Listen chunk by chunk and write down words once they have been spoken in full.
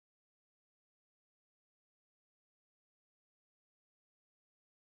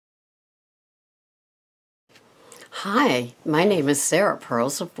Hi, my name is Sarah,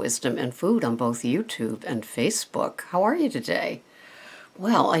 Pearls of Wisdom and Food on both YouTube and Facebook. How are you today?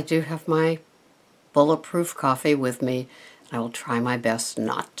 Well, I do have my bulletproof coffee with me. I will try my best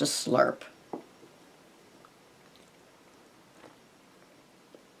not to slurp.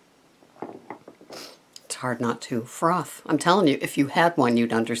 It's hard not to froth. I'm telling you, if you had one,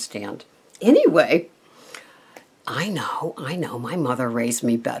 you'd understand. Anyway, I know, my mother raised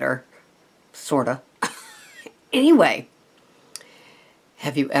me better. Sorta. Anyway,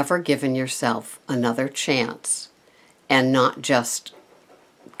 have you ever given yourself another chance and not just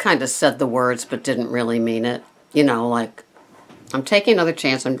kind of said the words but didn't really mean it? You know, like, I'm taking another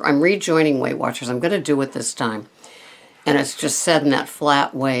chance. I'm rejoining Weight Watchers. I'm going to do it this time. And it's just said in that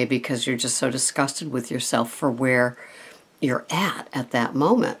flat way because you're just so disgusted with yourself for where you're at that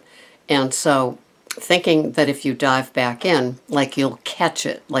moment. And so thinking that if you dive back in, like you'll catch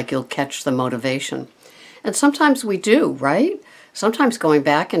it, like you'll catch the motivation. And sometimes we do, right? Sometimes going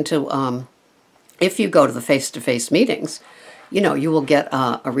back into, if you go to the face-to-face meetings, you know, you will get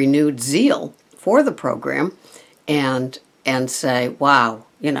a renewed zeal for the program and say, wow,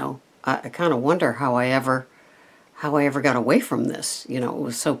 you know, I kind of wonder how I ever got away from this. You know, it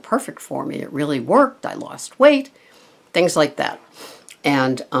was so perfect for me. It really worked. I lost weight, things like that.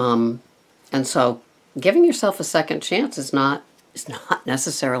 And so giving yourself a second chance is not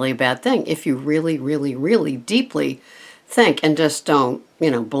necessarily a bad thing if you really, really, really deeply think and just don't, you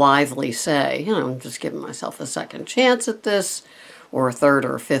know, blithely say, you know, I'm just giving myself a second chance at this, or a third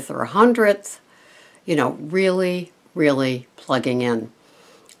or a fifth or a hundredth, you know, really, really plugging in.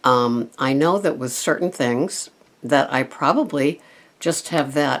 I know that with certain things that I probably just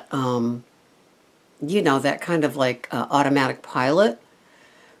have that, you know, that kind of like automatic pilot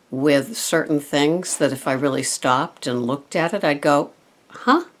with certain things that if I really stopped and looked at it, I'd go,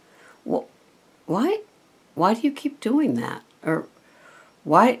 huh? Well, why do you keep doing that? Or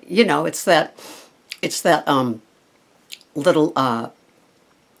why, you know, it's that little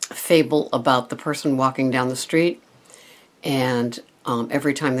fable about the person walking down the street, and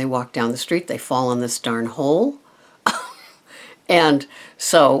every time they walk down the street, they fall in this darn hole. And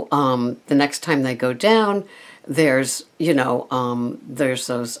so the next time they go down, there's, you know, there's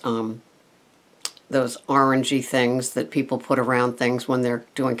those orangey things that people put around things when they're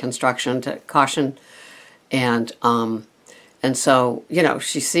doing construction to caution. And so, you know,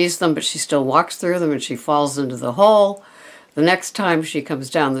 she sees them, but she still walks through them and she falls into the hole. The next time she comes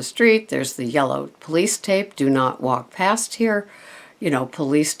down the street, there's the yellow police tape, do not walk past here. You know,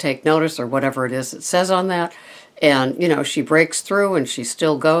 police take notice, or whatever it is it says on that. And, you know, she breaks through and she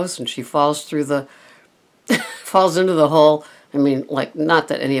still goes and she falls through the, falls into the hole. I mean, like, not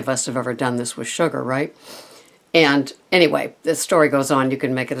that any of us have ever done this with sugar, right? And anyway, the story goes on. You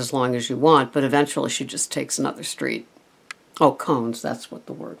can make it as long as you want, but eventually she just takes another street. Oh, cones, that's what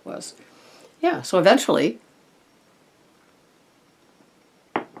the word was. Yeah, so eventually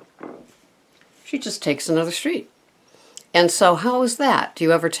she just takes another street. And so how is that? Do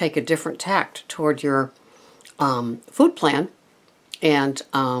you ever take a different tact toward your food plan, and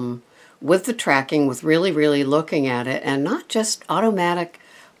with the tracking, with really, really looking at it, and not just automatic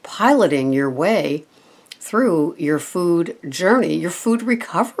piloting your way through your food journey, your food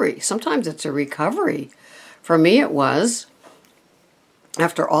recovery. Sometimes it's a recovery. For me, it was,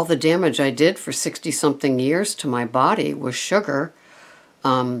 after all the damage I did for 60-something years to my body with sugar,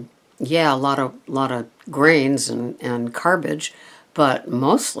 yeah, a lot of grains and garbage, but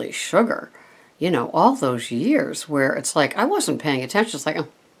mostly sugar. You know, all those years where it's like I wasn't paying attention. It's like, oh,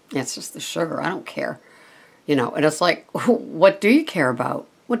 it's just the sugar. I don't care. You know, and it's like, what do you care about?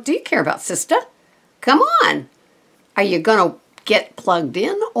 What do you care about, sister? Come on. Are you going to get plugged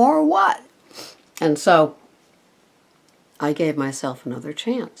in or what? And so I gave myself another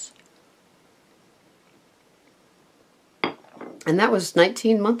chance. And that was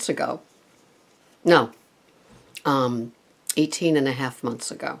 19 months ago. No, 18 and a half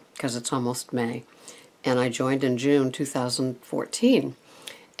months ago, because it's almost May. And I joined in June 2014.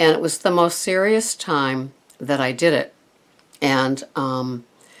 And it was the most serious time that I did it. And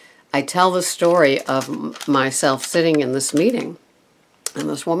I tell the story of myself sitting in this meeting. And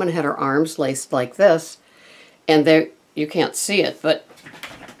this woman had her arms laced like this. And you can't see it, but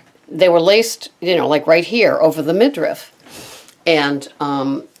they were laced, you know, like right here over the midriff. And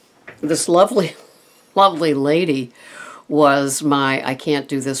this lovely, lovely lady was my, I can't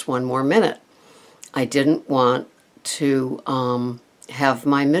do this one more minute. I didn't want to have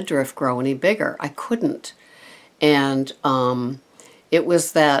my midriff grow any bigger. I couldn't. And it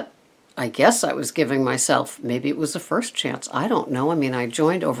was that, I guess I was giving myself, maybe it was a first chance. I don't know. I mean, I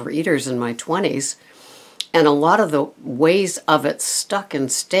joined Overeaters in my 20s. And a lot of the ways of it stuck and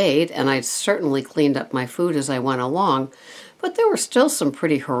stayed, and I certainly cleaned up my food as I went along, but there were still some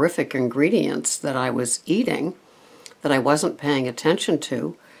pretty horrific ingredients that I was eating that I wasn't paying attention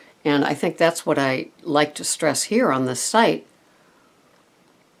to. And I think that's what I like to stress here on this site.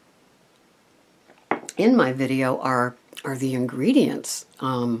 In my video are the ingredients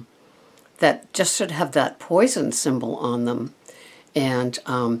that just should have that poison symbol on them. And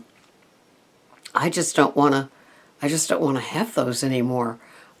I just don't want to have those anymore.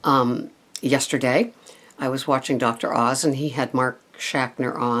 Yesterday, I was watching Dr. Oz, and he had Mark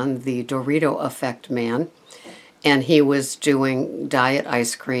Schachner on, the Dorito Effect man, and he was doing diet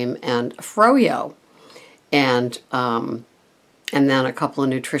ice cream and froyo, and then a couple of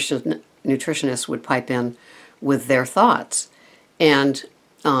nutritionists would pipe in with their thoughts, and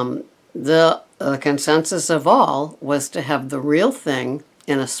the consensus of all was to have the real thing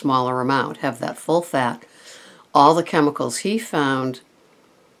in a smaller amount, have that full fat, all the chemicals. He found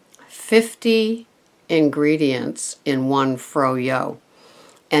 50 ingredients in one froyo,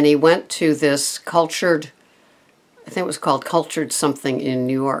 and he went to this Cultured, I think it was called Cultured something in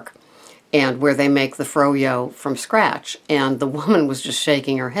New York, and where they make the froyo from scratch, and the woman was just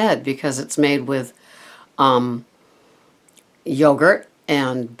shaking her head because it's made with yogurt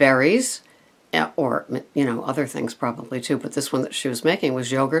and berries, or, you know, other things probably too, but this one that she was making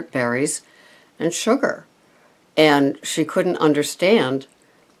was yogurt, berries, and sugar. And she couldn't understand,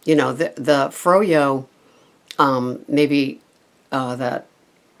 you know, the froyo, maybe that,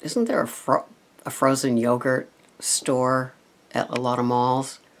 isn't there a frozen yogurt store at a lot of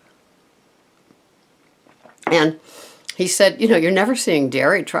malls? And he said, you know, you're never seeing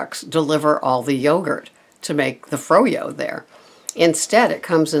dairy trucks deliver all the yogurt to make the froyo there. Instead, it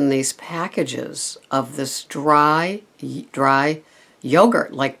comes in these packages of this dry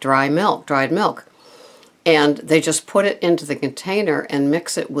yogurt, like dried milk. And they just put it into the container and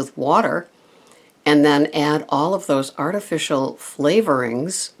mix it with water, and then add all of those artificial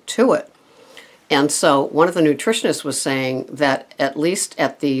flavorings to it. And so one of the nutritionists was saying that at least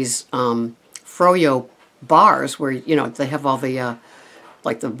at these froyo bars where, you know, they have all the,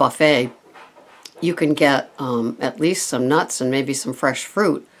 like the buffet, you can get at least some nuts and maybe some fresh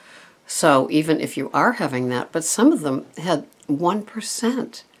fruit. So even if you are having that, but some of them had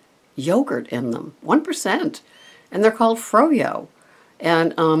 1% yogurt in them, 1%, and they're called froyo.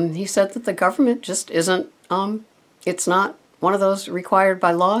 And he said that the government just isn't, it's not one of those required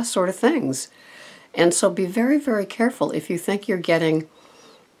by law sort of things. And so be very, very careful if you think you're getting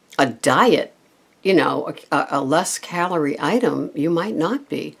a diet, you know, a less calorie item, you might not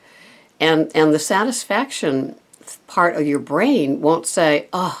be. And the satisfaction part of your brain won't say,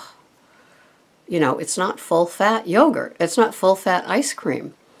 oh, you know, it's not full-fat yogurt. It's not full-fat ice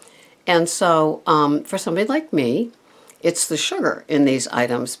cream. And so for somebody like me, it's the sugar in these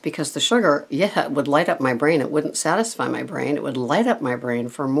items, because the sugar, yeah, it would light up my brain. It wouldn't satisfy my brain. It would light up my brain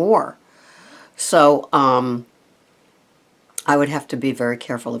for more. So I would have to be very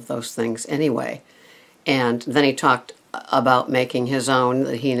careful of those things anyway. And then he talked about making his own,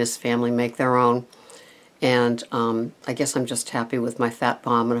 that he and his family make their own. And I guess I'm just happy with my fat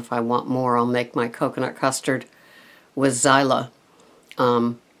bomb, and if I want more, I'll make my coconut custard with Zyla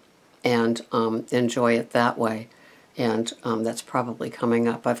and enjoy it that way. And that's probably coming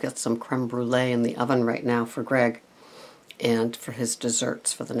up. I've got some creme brulee in the oven right now for Greg and for his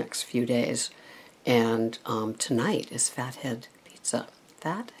desserts for the next few days. And tonight is Fathead Pizza.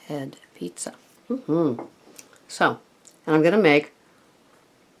 Fathead Pizza. So, and I'm going to make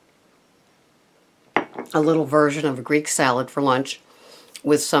a little version of a Greek salad for lunch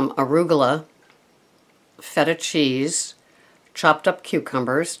with some arugula, feta cheese, chopped up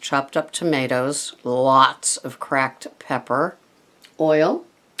cucumbers, chopped up tomatoes, lots of cracked pepper, oil.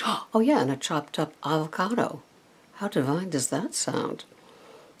 Oh yeah, and a chopped up avocado. How divine does that sound?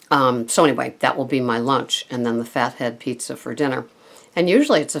 So anyway, that will be my lunch, and then the Fathead Pizza for dinner. And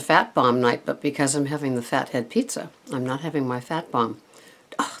usually it's a fat bomb night, but because I'm having the Fathead Pizza, I'm not having my fat bomb.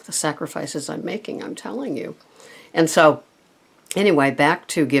 Oh, the sacrifices I'm making, I'm telling you. And so, anyway, back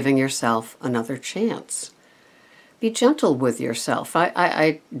to giving yourself another chance. Be gentle with yourself.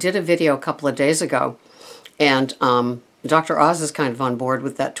 I did a video a couple of days ago, and Dr. Oz is kind of on board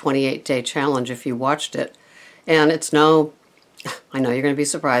with that 28-day challenge if you watched it. And it's no, I know you're going to be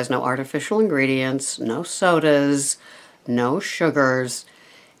surprised, no artificial ingredients, no sodas, no sugars,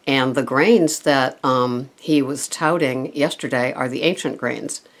 and the grains that he was touting yesterday are the ancient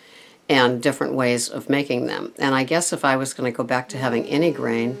grains and different ways of making them. And I guess if I was going to go back to having any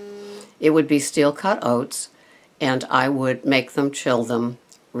grain, it would be steel-cut oats, and I would make them, chill them,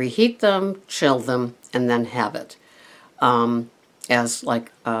 reheat them, chill them, and then have it. I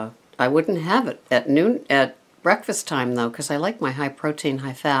wouldn't have it at breakfast time though, because I like my high protein,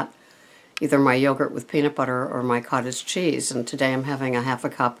 high fat, either my yogurt with peanut butter or my cottage cheese. And today I'm having a half a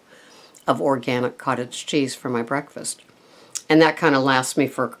cup of organic cottage cheese for my breakfast. And that kind of lasts me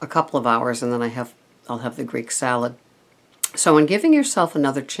for a couple of hours, and then I'll have the Greek salad. So in giving yourself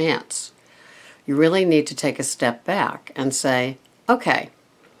another chance, you really need to take a step back and say, okay,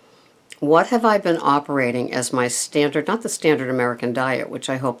 what have I been operating as my standard, not the standard American diet, which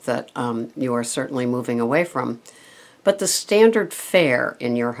I hope that you are certainly moving away from, but the standard fare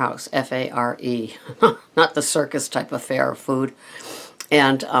in your house, F-A-R-E, not the circus type of fare of food,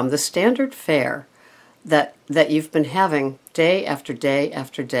 and the standard fare that you've been having day after day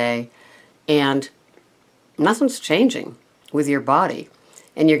after day, and nothing's changing with your body,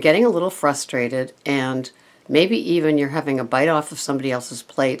 and you're getting a little frustrated, and maybe even you're having a bite off of somebody else's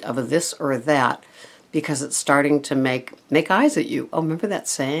plate of a this or a that because it's starting to make eyes at you. Oh, remember that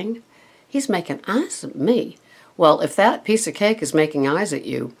saying? He's making eyes at me. Well, if that piece of cake is making eyes at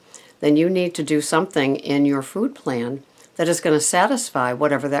you, then you need to do something in your food plan that is going to satisfy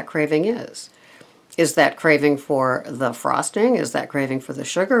whatever that craving is. Is that craving for the frosting? Is that craving for the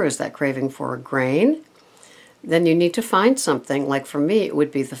sugar? Is that craving for a grain? Then you need to find something, like for me it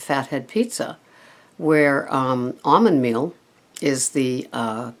would be the Fathead pizza, where almond meal is the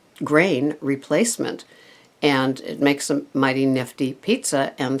grain replacement, and it makes a mighty nifty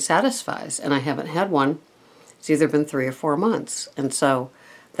pizza and satisfies. And I haven't had one. It's either been 3 or 4 months, and so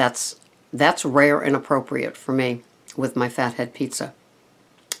that's rare and appropriate for me with my Fathead pizza.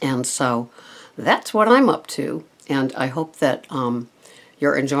 And so that's what I'm up to, and I hope that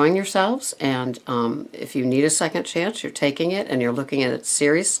you're enjoying yourselves, and if you need a second chance, you're taking it and you're looking at it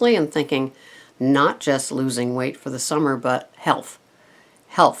seriously and thinking not just losing weight for the summer, but health.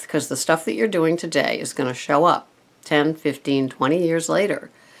 Health, because the stuff that you're doing today is going to show up 10, 15, 20 years later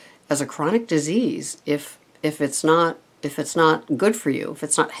as a chronic disease if it's not good for you, if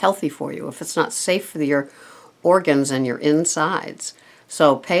it's not healthy for you, if it's not safe for your organs and your insides.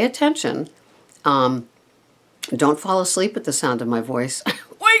 So pay attention. Don't fall asleep at the sound of my voice.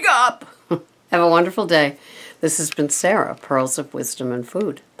 Wake up! Have a wonderful day. This has been Sarah, Pearls of Wisdom and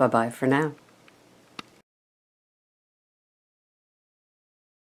Food. Bye-bye for now.